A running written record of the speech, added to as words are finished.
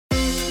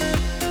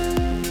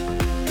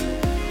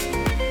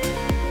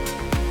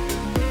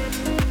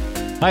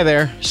Hi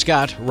there,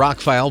 Scott,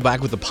 ROCKFILE, back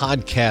with a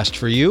podcast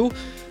for you.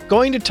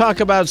 Going to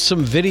talk about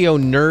some video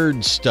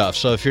nerd stuff,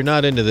 so if you're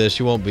not into this,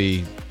 you won't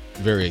be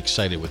very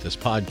excited with this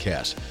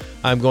podcast.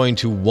 I'm going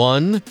to,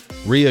 one,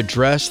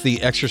 readdress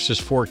the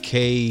Exorcist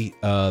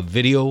 4K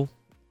video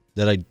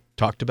that I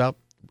talked about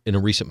in a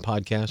recent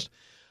podcast.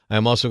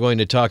 I'm also going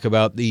to talk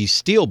about the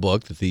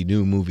STEELBOOK that the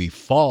new movie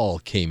Fall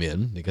came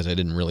in, because I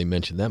didn't really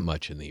mention that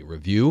much in the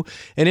review.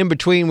 And in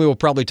between, we will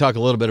probably talk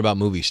a little bit about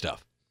movie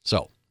stuff.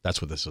 So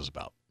that's what this is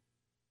about.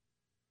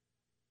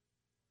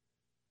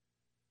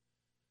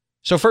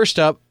 So first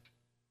up,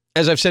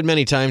 as I've said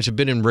many times, I've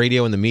been in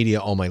radio and the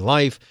media all my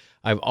life.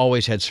 I've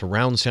always had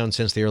surround sound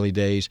since the early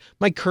days.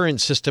 My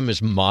current system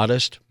is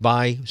modest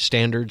by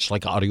standards,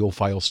 like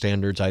audiophile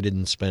standards. I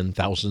didn't spend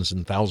thousands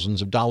and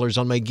thousands of dollars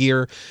on my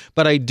gear,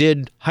 but I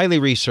did highly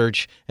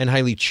research and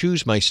highly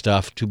choose my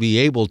stuff to be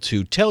able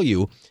to tell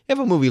you if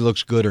a movie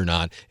looks good or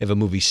not, if a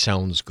movie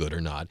sounds good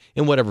or not,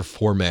 in whatever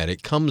format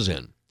it comes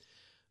in.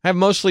 I have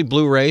mostly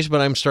Blu-rays,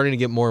 but I'm starting to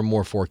get more and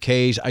more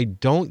 4Ks. I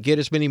don't get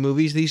as many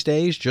movies these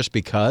days just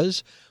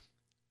because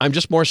I'm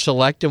just more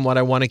select in what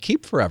I want to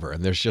keep forever.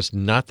 And there's just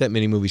not that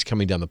many movies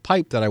coming down the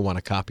pipe that I want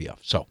a copy of.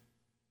 So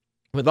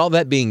with all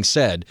that being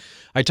said,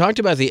 I talked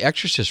about The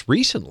Exorcist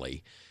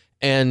recently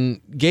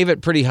and gave it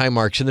pretty high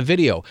marks in the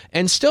video.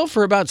 And still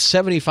for about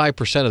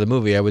 75% of the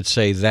movie, I would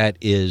say that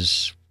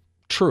is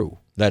true.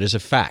 That is a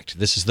fact.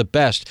 This is the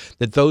best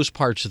that those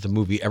parts of the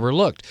movie ever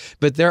looked.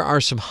 But there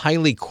are some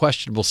highly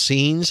questionable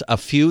scenes, a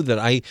few that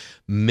I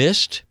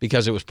missed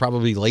because it was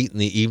probably late in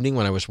the evening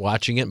when I was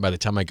watching it. And by the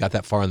time I got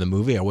that far in the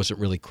movie, I wasn't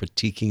really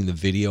critiquing the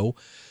video.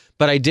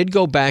 But I did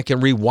go back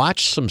and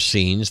rewatch some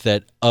scenes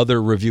that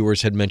other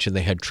reviewers had mentioned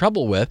they had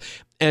trouble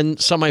with. And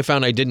some I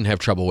found I didn't have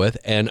trouble with,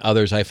 and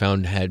others I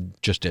found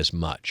had just as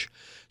much.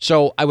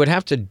 So I would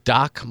have to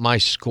dock my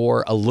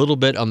score a little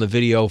bit on the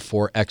video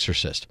for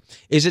Exorcist.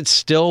 Is it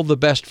still the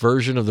best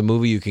version of the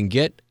movie you can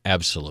get?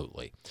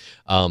 Absolutely.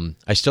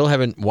 I still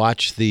haven't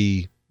watched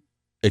the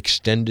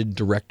extended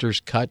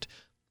director's cut.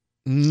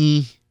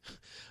 I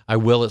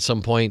will at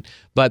some point.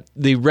 But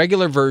the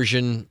regular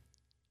version,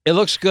 it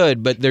looks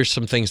good, but there's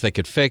some things they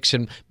could fix,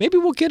 and maybe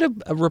we'll get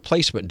a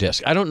replacement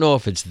disc. I don't know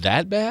if it's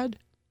that bad,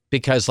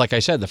 because, like I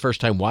said, the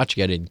first time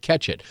watching it, I didn't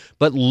catch it.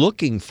 But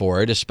looking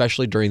for it,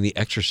 especially during the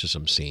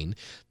exorcism scene,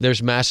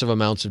 there's massive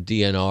amounts of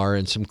DNR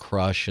and some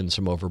crush and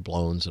some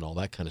overblowns and all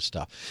that kind of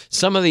stuff.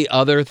 Some of the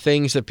other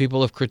things that people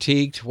have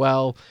critiqued,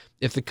 well,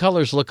 if the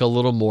colors look a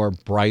little more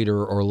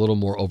brighter or a little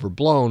more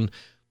overblown,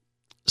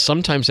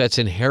 sometimes that's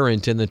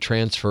inherent in the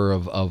transfer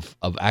of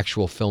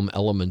actual film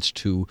elements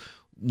to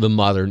the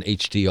modern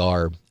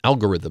HDR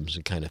algorithms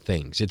and kind of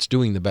things. It's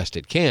doing the best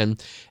it can,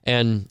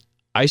 and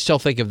I still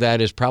think of that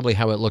as probably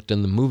how it looked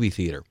in the movie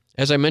theater.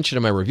 As I mentioned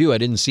in my review, I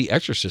didn't see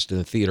Exorcist in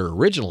the theater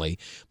originally,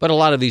 but a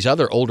lot of these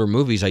other older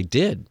movies I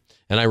did.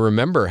 And I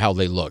remember how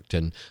they looked.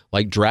 And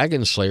like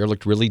Dragon Slayer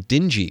looked really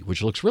dingy,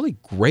 which looks really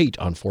great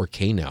on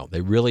 4K now.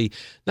 They really,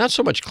 not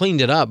so much cleaned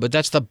it up, but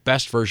that's the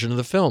best version of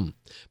the film.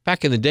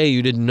 Back in the day,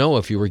 you didn't know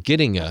if you were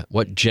getting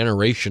what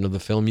generation of the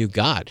film you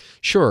got.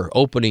 Sure,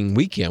 opening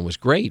weekend was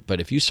great,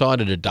 but if you saw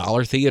it at a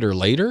dollar theater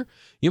later,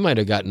 you might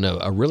have gotten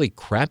a really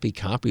crappy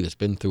copy that's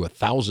been through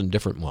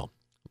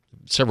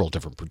several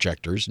different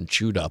projectors and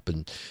chewed up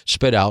and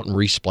spit out and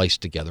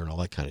re-spliced together and all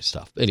that kind of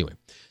stuff. Anyway,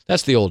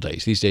 that's the old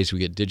days. These days we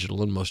get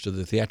digital, and most of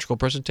the theatrical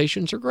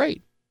presentations are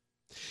great.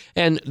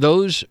 And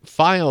those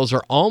files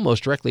are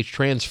almost directly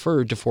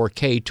transferred to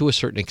 4K to a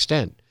certain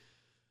extent.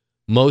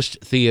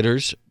 Most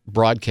theaters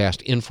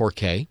broadcast in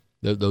 4K.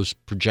 Those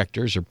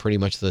projectors are pretty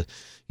much the,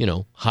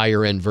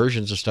 higher end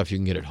versions of stuff you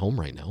can get at home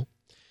right now.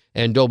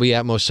 And Dolby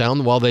Atmos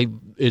sound, while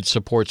it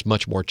supports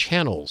much more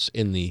channels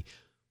in the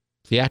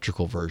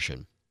theatrical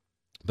version.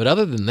 But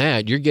other than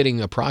that, you're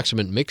getting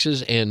approximate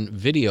mixes and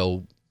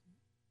video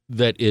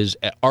that is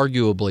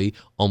arguably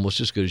almost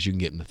as good as you can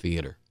get in the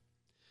theater.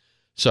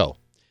 So,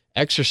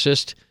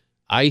 Exorcist,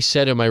 I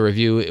said in my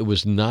review it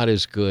was not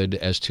as good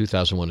as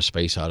 2001: A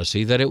Space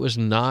Odyssey, that it was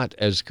not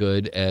as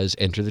good as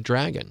Enter the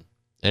Dragon.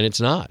 And it's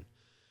not.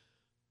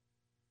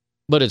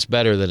 But it's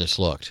better than it's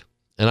looked.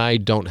 And I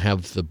don't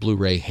have the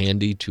Blu-ray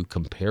handy to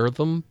compare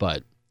them,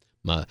 but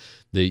the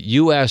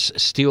U.S.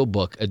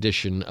 Steelbook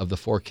edition of the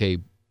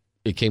 4K,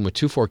 it came with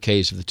two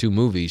 4Ks of the two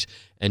movies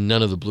and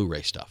none of the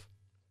Blu-ray stuff.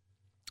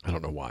 I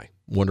don't know why.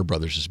 Warner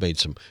Brothers has made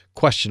some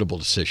questionable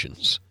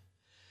decisions.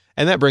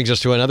 And that brings us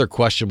to another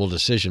questionable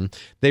decision.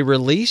 They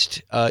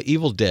released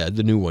Evil Dead,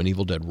 the new one,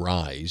 Evil Dead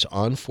Rise,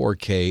 on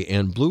 4K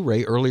and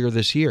Blu-ray earlier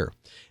this year.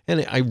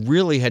 And I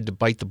really had to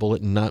bite the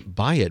bullet and not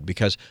buy it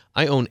because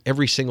I own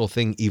every single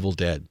thing Evil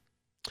Dead.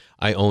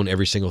 I own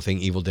every single thing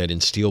Evil Dead in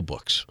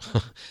STEELBOOKS.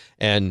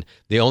 And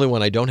the only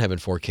one I don't have in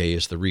 4K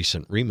is the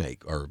recent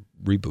remake or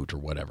reboot or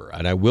whatever.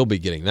 And I will be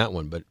getting that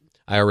one, but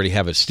I already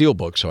have a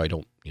STEELBOOK, so I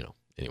don't,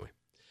 anyway.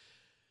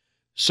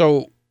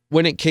 So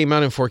when it came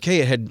out in 4K,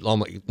 it had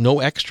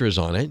no extras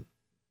on it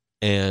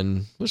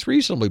and was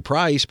reasonably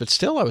priced, but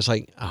still I was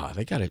like,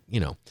 they got it,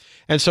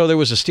 And so there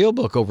was a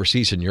STEELBOOK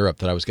overseas in Europe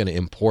that I was going to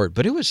import,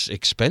 but it was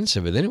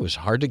expensive and then it was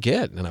hard to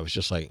get. And I was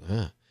just like,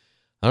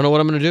 I don't know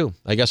what I'm going to do.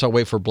 I guess I'll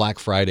wait for Black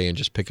Friday and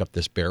just pick up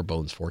this bare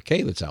bones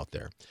 4K that's out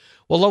there.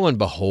 Well, lo and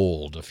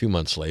behold, a few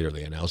months later,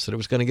 they announced that it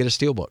was going to get a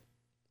Steelbook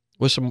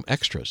with some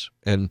extras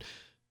and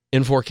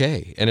in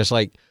 4K. And it's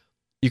like,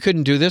 you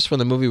couldn't do this when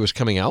the movie was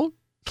coming out?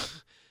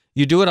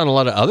 You do it on a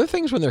lot of other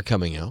things when they're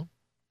coming out.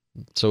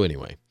 So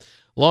anyway,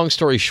 long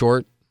story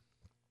short,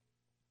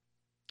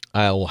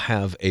 I'll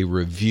have a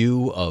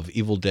review of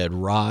Evil Dead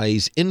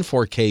Rise in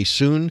 4K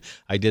soon.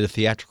 I did a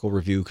theatrical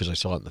review because I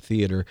saw it in the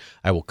theater.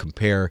 I will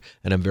compare,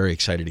 and I'm very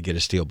excited to get a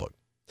Steelbook.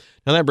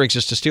 Now that brings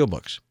us to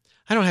Steelbooks.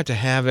 I don't have to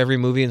have every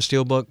movie in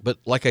Steelbook, but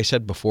like I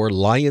said before,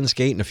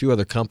 Lionsgate and a few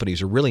other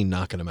companies are really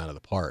knocking them out of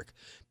the park.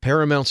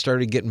 Paramount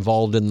started to get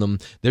involved in them.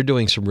 They're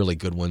doing some really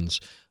good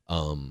ones.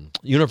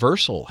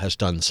 Universal has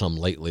done some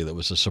lately that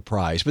was a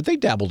surprise, but they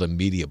dabbled in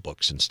media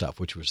books and stuff,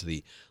 which was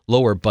the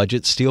lower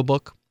budget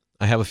Steelbook.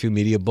 I have a few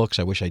media books.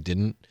 I wish I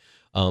didn't.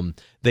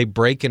 They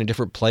break in a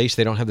different place.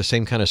 They don't have the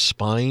same kind of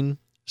spine,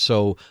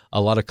 so a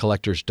lot of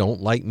collectors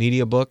don't like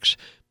media books.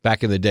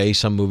 Back in the day,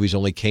 some movies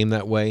only came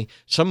that way.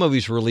 Some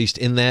movies were released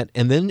in that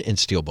and then in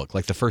Steelbook,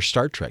 like the first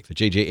Star Trek, the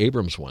J.J.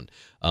 Abrams one.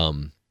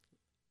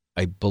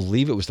 I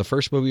believe it was the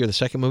first movie or the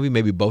second movie,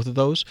 maybe both of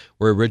those,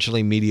 were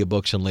originally media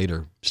books and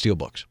later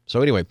Steelbooks.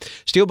 So anyway,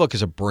 Steelbook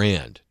is a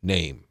brand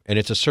name, and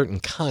it's a certain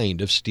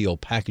kind of steel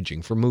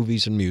packaging for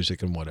movies and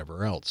music and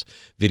whatever else.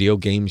 Video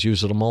games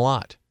use them a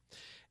lot.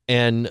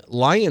 And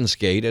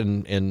Lionsgate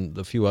and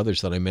the few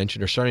others that I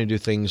mentioned are starting to do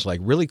things like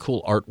really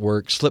cool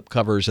artwork,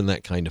 slipcovers, and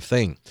that kind of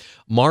thing.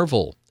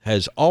 Marvel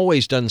has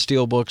always done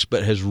Steelbooks,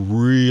 but has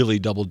really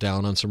doubled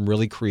down on some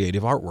really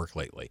creative artwork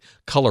lately,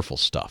 colorful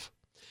stuff.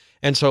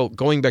 And so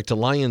going back to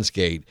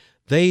Lionsgate,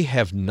 they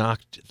have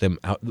knocked them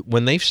out.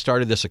 When they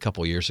started this a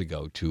couple years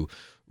ago to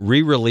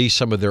re-release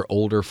some of their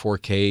older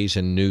 4Ks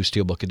and new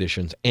Steelbook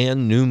editions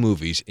and new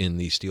movies in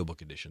these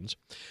Steelbook editions,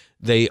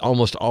 they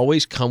almost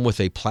always come with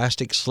a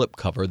plastic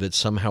slipcover that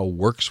somehow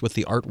works with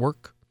the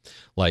artwork.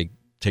 Like,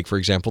 take, for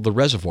example, the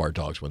Reservoir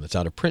Dogs one that's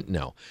out of print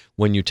now.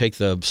 When you take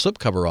the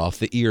slipcover off,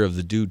 the ear of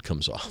the dude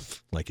comes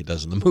off like it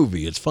does in the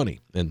movie. It's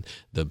funny. And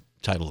the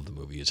title of the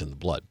movie is In the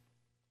Blood.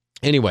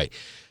 Anyway,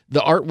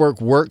 the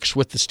artwork works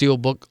with the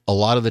Steelbook a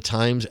lot of the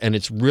times, and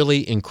it's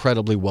really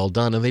incredibly well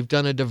done. And they've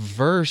done a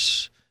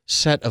diverse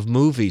set of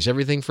movies,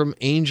 everything from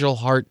Angel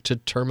Heart to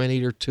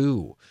Terminator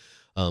 2,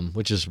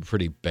 which is a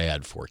pretty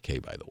bad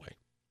 4K, by the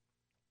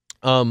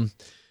way.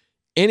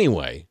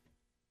 Anyway,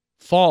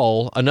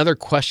 Fall, another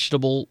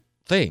questionable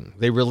thing.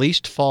 They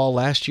released Fall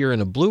last year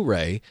in a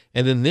Blu-ray,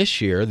 and then this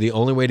year, the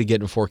only way to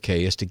get in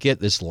 4K is to get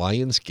this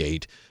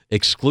Lionsgate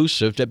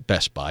exclusive at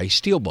Best Buy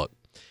Steelbook.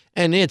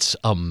 And it's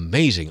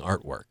amazing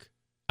artwork.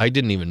 I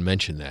didn't even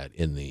mention that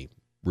in the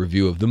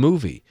review of the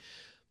movie.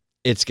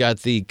 It's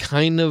got the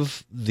kind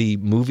of the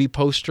movie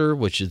poster,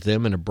 which is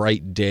them in a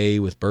bright day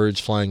with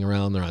birds flying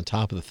around. They're on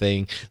top of the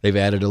thing. They've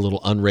added a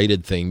little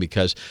unrated thing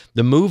because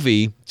the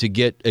movie, to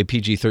get a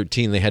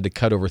PG-13, they had to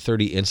cut over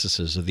 30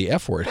 instances of the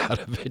F word out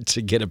of it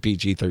to get a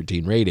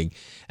PG-13 rating.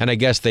 And I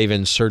guess they've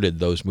inserted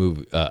those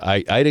movies.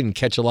 I didn't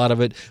catch a lot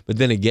of it, but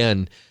then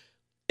again,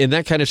 in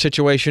that kind of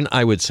situation,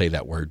 I would say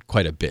that word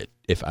quite a bit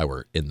if I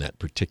were in that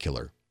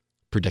particular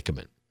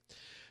predicament.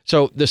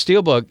 So the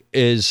Steelbook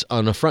is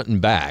on the front and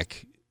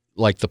back,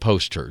 like the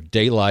poster,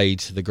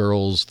 daylight, the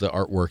girls, the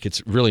artwork.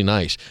 It's really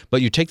nice.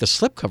 But you take the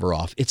slipcover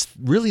off, it's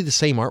really the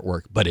same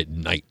artwork, but at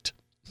night.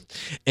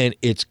 And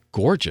it's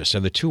gorgeous.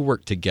 And the two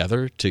work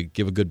together to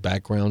give a good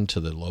background to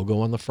the logo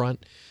on the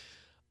front.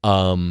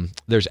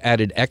 There's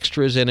added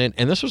extras in it.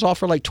 And this was all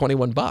for like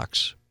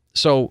 $21.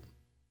 So,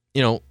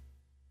 you know,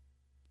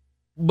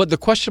 but the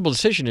questionable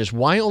decision is,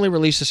 why only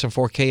release this in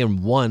 4K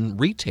in one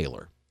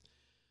retailer?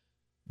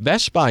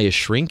 Best Buy is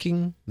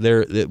shrinking.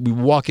 We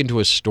walk into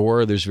a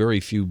store, there's very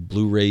few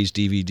Blu-rays,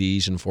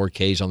 DVDs, and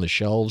 4Ks on the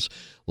shelves.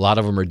 A lot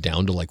of them are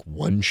down to like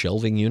one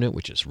shelving unit,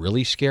 which is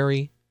really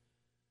scary.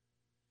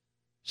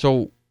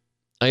 So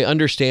I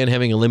understand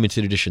having a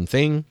limited edition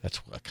thing.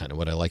 That's kind of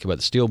what I like about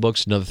the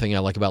Steelbooks. Another thing I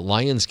like about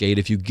Lionsgate,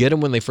 if you get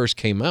them when they first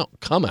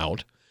come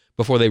out,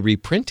 before they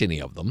reprint any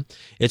of them,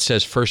 it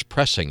says first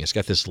pressing. It's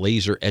got this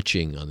laser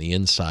etching on the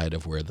inside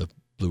of where the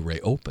Blu-ray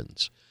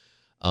opens.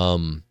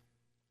 And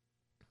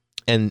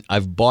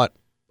I've bought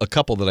a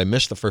couple that I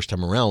missed the first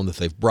time around that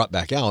they've brought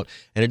back out,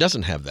 and it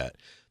doesn't have that.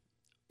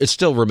 It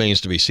still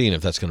remains to be seen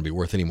if that's going to be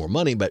worth any more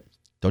money, but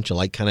don't you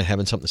like kind of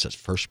having something that says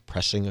first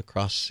pressing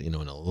across, in a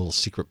little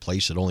secret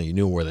place that only you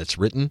knew where that's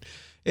written?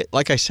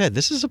 Like I said,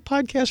 this is a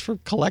podcast for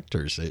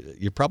collectors.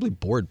 You're probably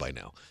bored by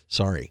now.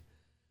 Sorry.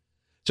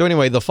 So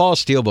anyway, the Fall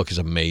Steelbook is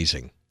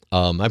amazing.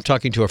 I'm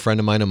talking to a friend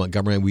of mine in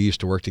Montgomery. We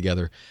used to work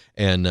together,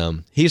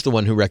 and he's the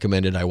one who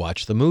recommended I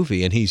watch the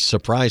movie, and he's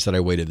surprised that I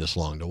waited this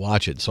long to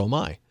watch it. So am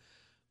I.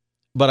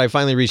 But I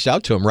finally reached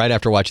out to him right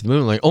after watching the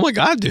movie. I'm like, oh my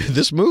God, dude,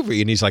 this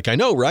movie. And he's like, I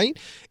know, right?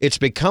 It's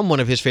become one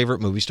of his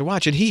favorite movies to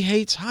watch, and he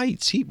hates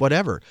heights,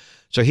 whatever.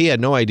 So he had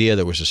no idea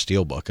there was a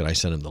Steelbook, and I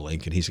sent him the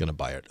link, and he's going to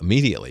buy it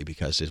immediately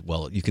because,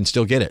 you can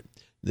still get it.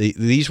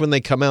 These, when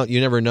they come out, you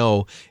never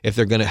know if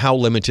how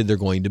limited they're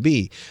going to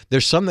be.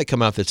 There's some that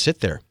come out that sit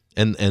there,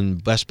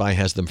 and Best Buy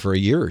has them for a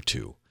year or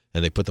two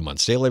And they put them on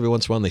sale every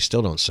once in a while, and they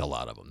still don't sell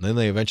out of them. Then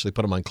they eventually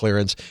put them on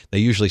clearance. They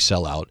usually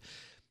sell out.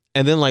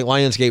 And then like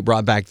Lionsgate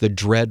brought back the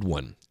Dread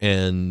one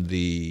and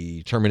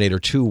the Terminator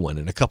 2 one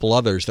and a couple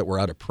others that were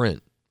out of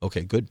print.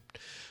 Okay, good.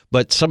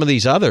 But some of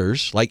these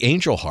others, like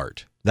Angel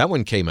Heart, that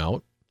one came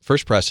out,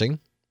 first pressing,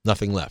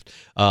 nothing left.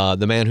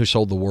 The Man Who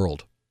Sold the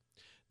World.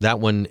 That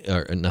one,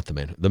 not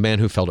the Man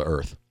Who Fell to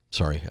Earth.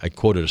 Sorry, I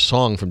quoted a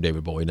song from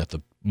David Bowie, not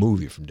the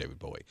movie from David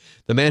Bowie.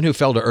 The Man Who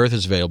Fell to Earth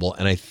is available,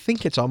 and I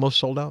think it's almost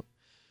sold out.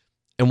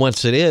 And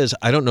once it is,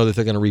 I don't know that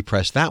they're going to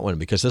repress that one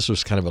because this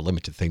was kind of a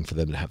limited thing for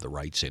them to have the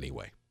rights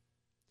anyway.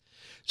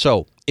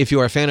 So if you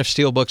are a fan of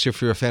Steelbooks,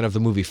 if you're a fan of the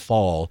movie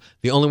Fall,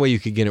 the only way you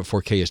could get it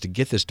 4K is to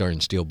get this darn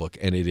Steelbook,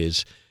 and it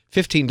is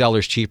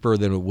 $15 cheaper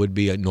than it would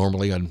be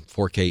normally on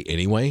 4K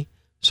anyway,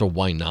 so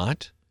why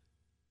not?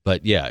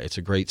 But yeah, it's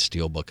a great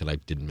Steelbook, and I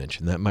didn't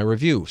mention that in my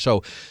review.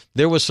 So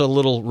there was a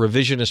little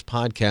revisionist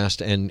podcast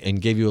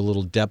and gave you a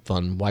little depth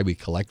on why we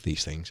collect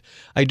these things.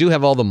 I do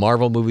have all the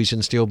Marvel movies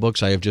in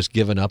Steelbooks. I have just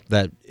given up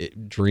that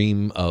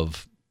dream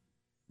of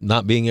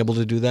not being able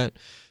to do that.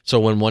 So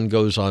when one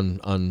goes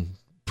on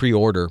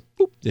pre-order,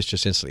 boop, it's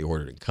just instantly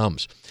ordered and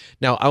comes.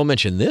 Now, I'll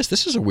mention this.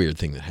 This is a weird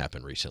thing that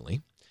happened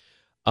recently.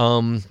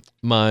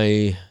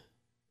 My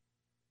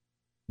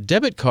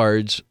debit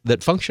cards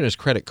that function as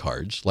credit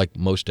cards, like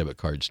most debit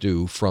cards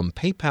do, from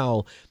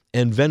PayPal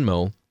and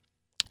Venmo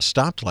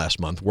stopped last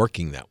month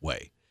working that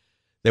way.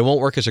 They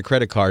won't work as a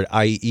credit card,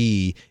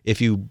 i.e.,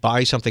 if you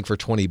buy something for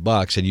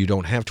 $20 and you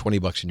don't have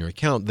 $20 in your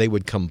account, they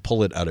would come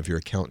pull it out of your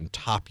account and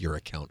top your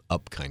account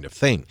up kind of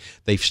thing.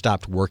 They've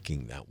stopped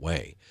working that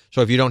way.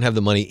 So if you don't have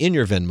the money in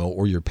your Venmo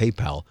or your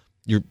PayPal,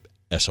 you're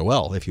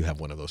SOL if you have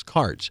one of those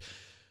cards.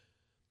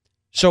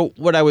 So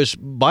when I was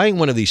buying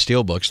one of these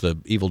Steelbooks, the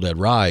Evil Dead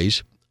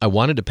Rise, I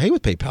wanted to pay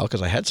with PayPal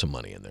because I had some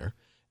money in there.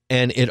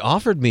 And it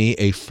offered me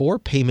a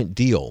 4-payment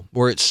deal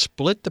where it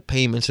split the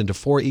payments into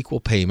 4 equal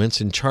payments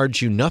and charged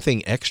you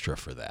nothing extra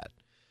for that.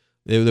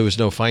 There was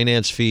no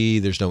finance fee,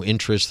 there's no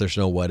interest, there's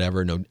no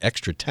whatever, no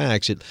extra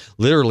tax. It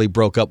literally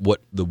broke up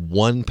what the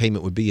one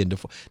payment would be into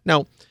 4.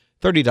 Now,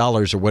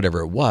 $30 or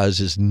whatever it was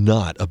is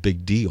not a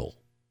big deal.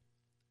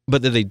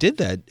 But that they did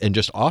that and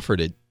just offered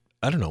it,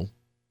 I don't know,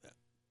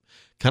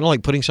 kind of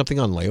like putting something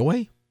on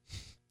layaway.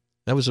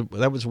 That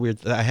was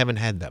weird. I haven't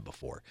had that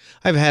before.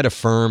 I've had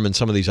Affirm and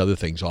some of these other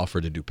things offer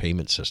to do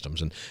payment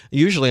systems, and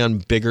usually on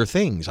bigger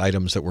things,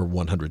 items that were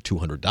 $100,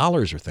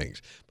 $200 or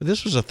things. But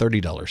this was a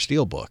 $30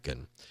 Steelbook,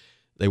 and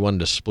they wanted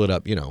to split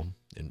up,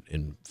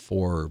 in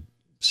 4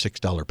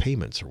 $6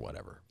 payments or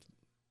whatever,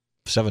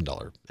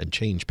 $7 and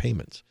change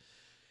payments.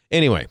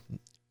 Anyway,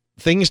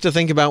 things to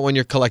think about when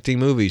you're collecting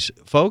movies,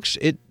 folks.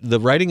 The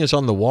writing is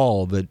on the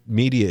wall that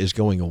media is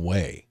going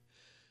away.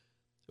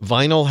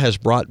 Vinyl has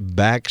brought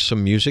back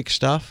some music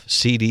stuff.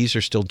 CDs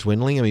are still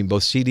dwindling. I mean,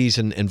 both CDs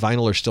and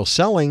vinyl are still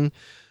selling,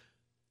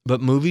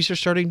 but movies are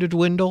starting to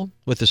dwindle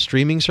with the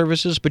streaming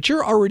services. But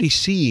you're already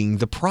seeing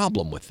the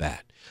problem with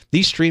that.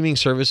 These streaming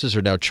services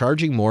are now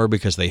charging more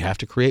because they have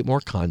to create more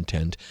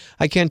content.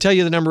 I can't tell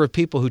you the number of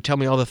people who tell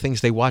me all the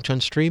things they watch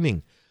on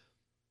streaming.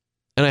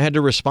 And I had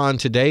to respond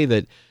today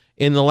that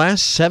in the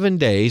last 7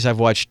 days, I've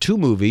watched 2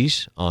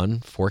 movies on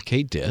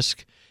 4K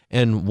disc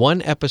and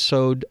 1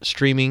 episode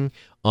streaming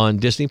on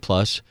Disney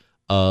Plus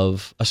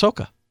of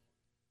Ahsoka.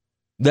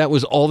 That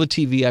was all the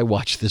TV I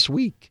watched this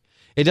week.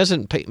 It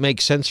doesn't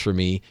make sense for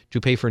me to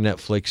pay for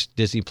Netflix,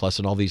 Disney Plus,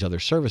 and all these other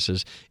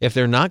services if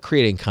they're not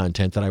creating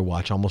content that I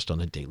watch almost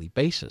on a daily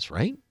basis,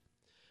 right?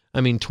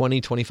 I mean,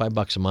 $20,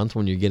 $25 a month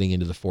when you're getting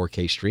into the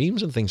 4K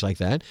streams and things like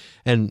that,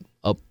 and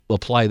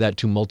apply that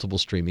to multiple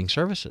streaming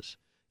services.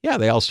 Yeah,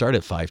 they all start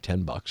at $5,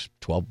 $10,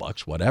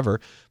 $12,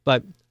 whatever,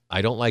 but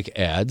I don't like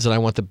ads, and I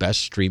want the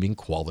best streaming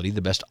quality,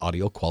 the best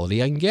audio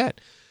quality I can get.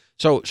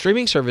 So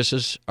streaming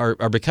services are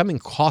becoming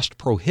cost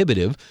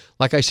prohibitive,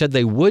 like I said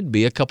they would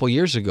be a couple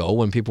years ago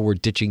when people were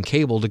ditching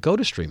cable to go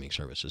to streaming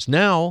services.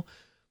 Now,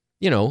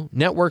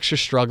 networks are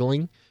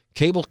struggling.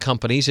 Cable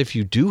companies, if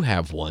you do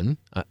have one,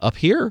 up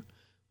here,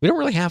 we don't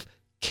really have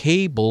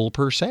cable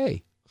per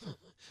se.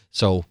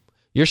 So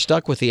you're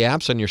stuck with the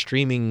apps on your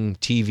streaming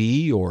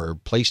TV or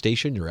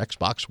PlayStation, your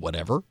Xbox,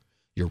 whatever,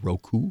 your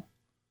Roku.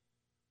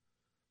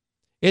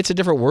 It's a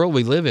different world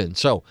we live in.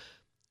 So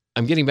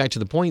I'm getting back to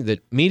the point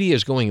that media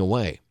is going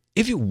away.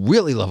 If you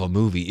really love a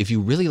movie, if you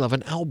really love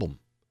an album,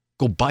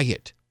 go buy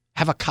it.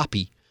 Have a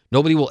copy.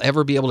 Nobody will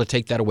ever be able to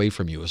take that away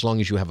from you. As long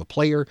as you have a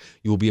player,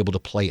 you will be able to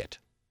play it.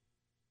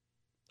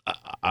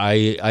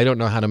 I don't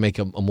know how to make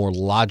a more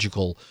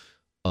logical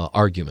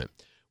argument.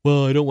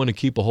 Well, I don't want to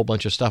keep a whole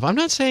bunch of stuff. I'm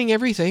not saying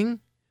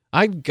everything.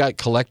 I've got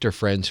collector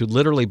friends who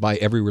literally buy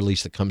every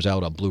release that comes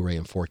out on Blu-ray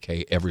and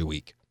 4K every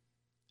week.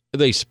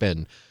 They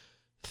spend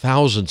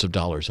thousands of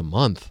dollars a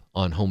month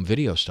on home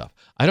video stuff.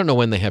 I don't know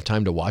when they have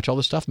time to watch all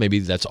this stuff. Maybe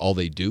that's all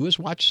they do is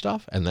watch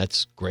stuff, and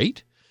that's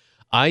great.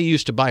 I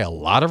used to buy a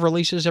lot of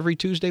releases every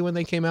Tuesday when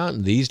they came out,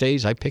 and these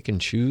days I pick and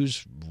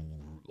choose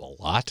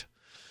a lot.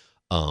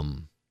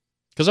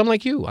 Because I'm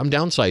like you. I'm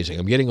downsizing.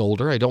 I'm getting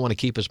older. I don't want to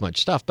keep as much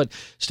stuff. But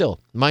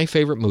still, my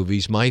favorite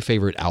movies, my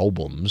favorite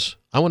albums,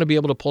 I want to be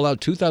able to pull out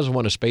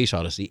 2001: A Space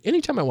Odyssey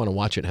anytime I want to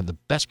watch it and have the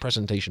best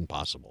presentation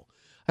possible.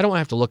 I don't want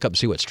to have to look up and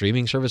see what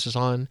streaming service is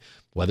on,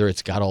 whether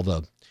it's got all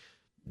the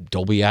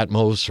Dolby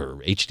Atmos or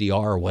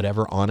HDR or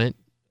whatever on it.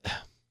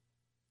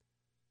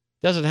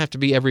 Doesn't have to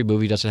be every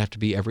movie. Doesn't have to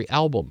be every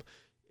album.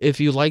 If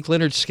you like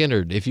Lynyrd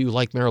Skynyrd, if you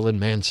like Marilyn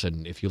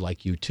Manson, if you like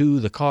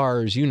U2, The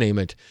Cars, you name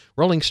it,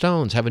 Rolling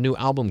Stones have a new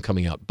album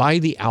coming out. Buy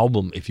the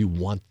album if you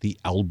want the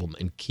album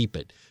and keep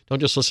it. Don't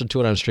just listen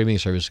to it on a streaming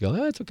service and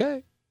go, it's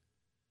okay.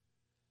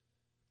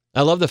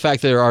 I love the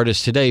fact that there are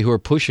artists today who are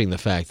pushing the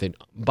fact that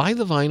buy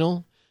the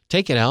vinyl,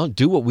 take it out,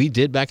 do what we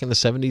did back in the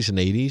 70s and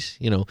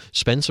 80s,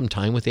 spend some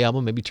time with the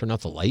album, maybe turn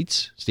out the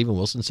lights. Stephen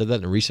Wilson said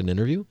that in a recent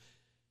interview.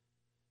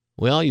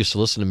 We all used to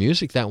listen to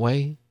music that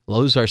way,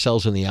 lose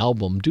ourselves in the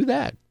album. Do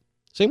that.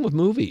 Same with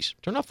movies.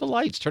 Turn off the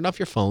lights, turn off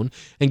your phone,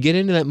 and get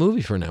into that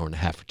movie for an hour and a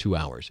half or 2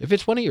 hours. If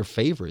it's one of your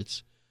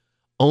favorites,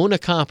 own a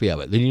copy of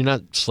it. Then you're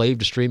not slave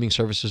to streaming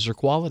services or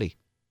quality.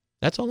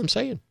 That's all I'm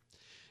saying.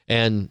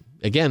 And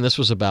again, this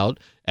was about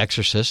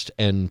Exorcist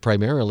and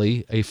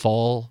primarily a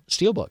fall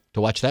steelbook to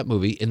watch that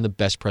movie in the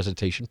best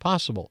presentation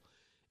possible.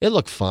 It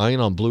looked fine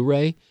on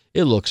Blu-ray.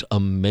 It looks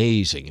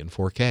amazing in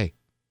 4K.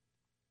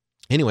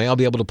 Anyway, I'll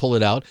be able to pull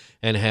it out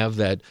and have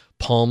that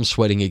palm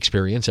sweating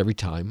experience every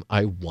time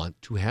I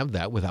want to have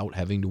that without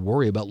having to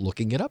worry about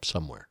looking it up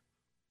somewhere.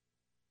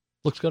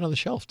 Looks good on the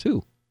shelf,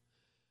 too.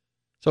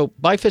 So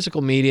buy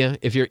physical media.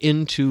 If you're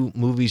into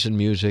movies and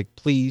music,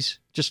 please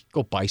just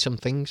go buy some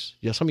things,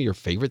 some of your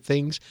favorite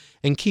things,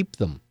 and keep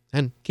them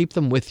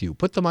with you.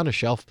 Put them on a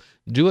shelf.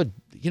 Do a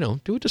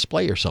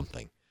display or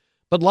something.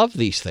 But love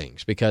these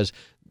things because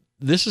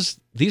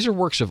these are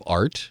works of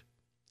art.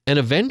 And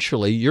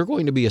eventually, you're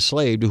going to be a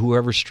slave to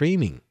whoever's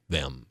streaming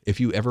them if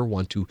you ever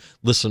want to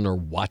listen or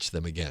watch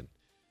them again.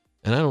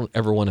 And I don't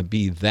ever want to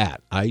be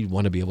that. I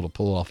want to be able to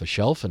pull it off a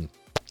shelf and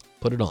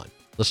put it on.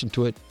 Listen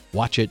to it,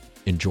 watch it,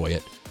 enjoy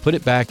it, put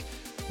it back,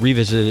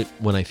 revisit it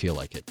when I feel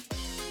like it.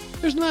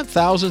 There's not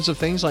thousands of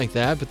things like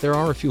that, but there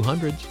are a few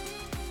hundreds.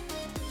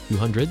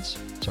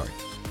 Sorry.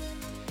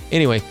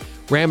 Anyway,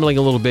 rambling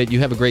a little bit. You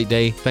have a great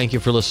day. Thank you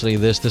for listening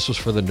to this. This was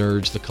for the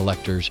nerds, the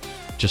collectors,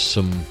 just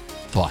some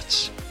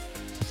thoughts.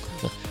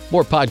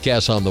 More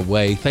podcasts on the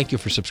way. Thank you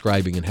for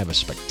subscribing and have a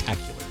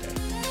spectacular